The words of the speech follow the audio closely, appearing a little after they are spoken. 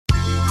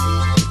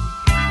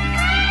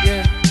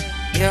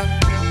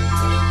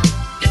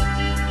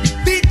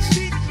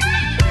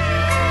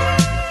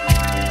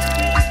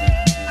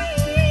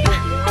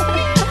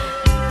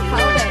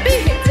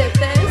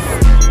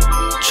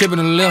tripping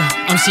a little.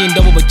 I'm seeing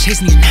double but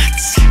chasing these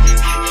knots.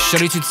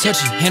 Shorty too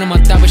touchy, hand on my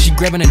thigh but she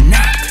grabbing a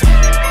knock.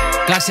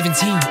 Glock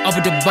 17, up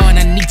at the bar and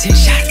I need 10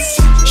 shots.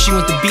 She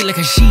want the beat like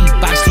a sheep,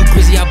 box too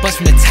grizzly, I bust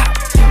from the top.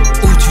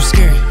 Ooh, too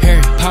scary,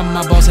 hairy. Popping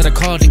my balls, had a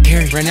call to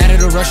carry. Ran out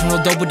of the rush,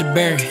 roll dope with the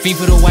berry. Fiend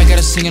for the white, got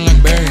her singing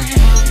like Barry.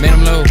 Man,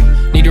 I'm low,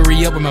 need to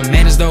re-up with my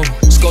manners though.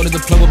 Go to the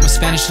plug with my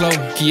Spanish slow.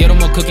 Quiero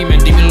more cookie, man,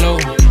 demon low.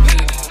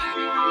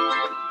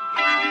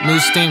 New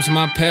stamps in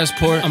my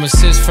passport. I'm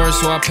assist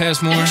first, so I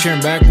pass more.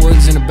 Cheering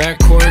backwoods in the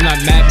backcourt.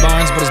 Not Matt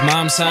Barnes, but his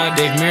mom's side.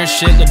 Dave Mirror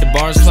shit, let the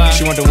bars fly.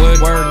 She want the wood,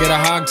 word, get a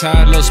hog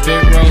tied. Little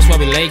spit roast while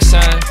we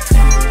lakeside.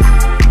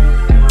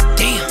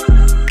 Damn,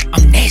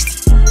 I'm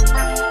nasty.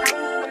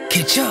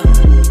 Catch up,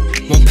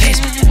 won't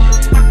pass me.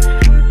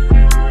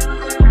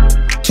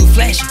 Too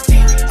flashy.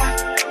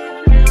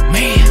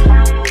 Man,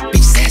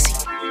 bitch sassy.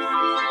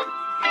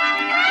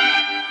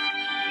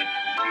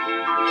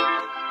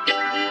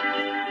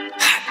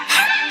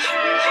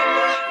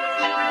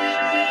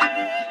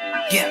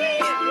 Yeah.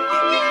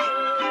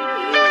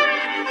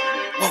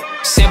 Whoa.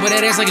 Sample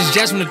that ass like it's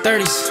jazz from the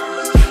 30s.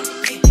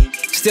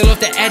 Still off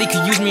the addy,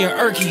 could use me a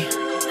Urky.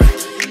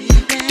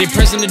 They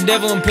pressing the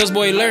devil and Pills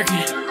boy lurking.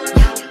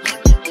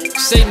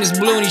 Satan is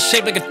blue and he's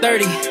shaped like a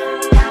 30.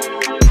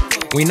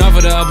 We know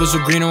for the uppers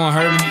with green, no one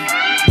hurt me.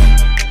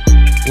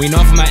 We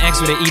know for my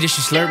ex with an eater,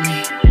 she slurped me.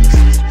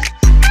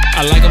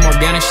 I like them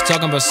organic, she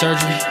talking about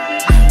surgery.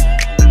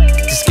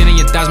 The skin in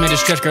your thighs made a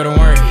stretch, girl, don't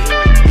worry.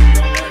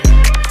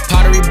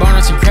 Pottery barn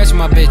on some press with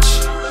my bitch.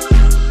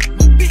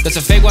 That's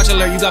a fake watch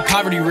alert, you got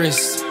poverty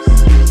wrist.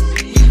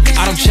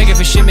 I don't check it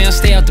for shit, man, I'll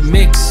stay out the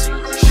mix.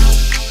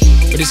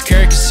 But this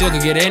carrot conceal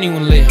could get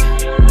anyone lit.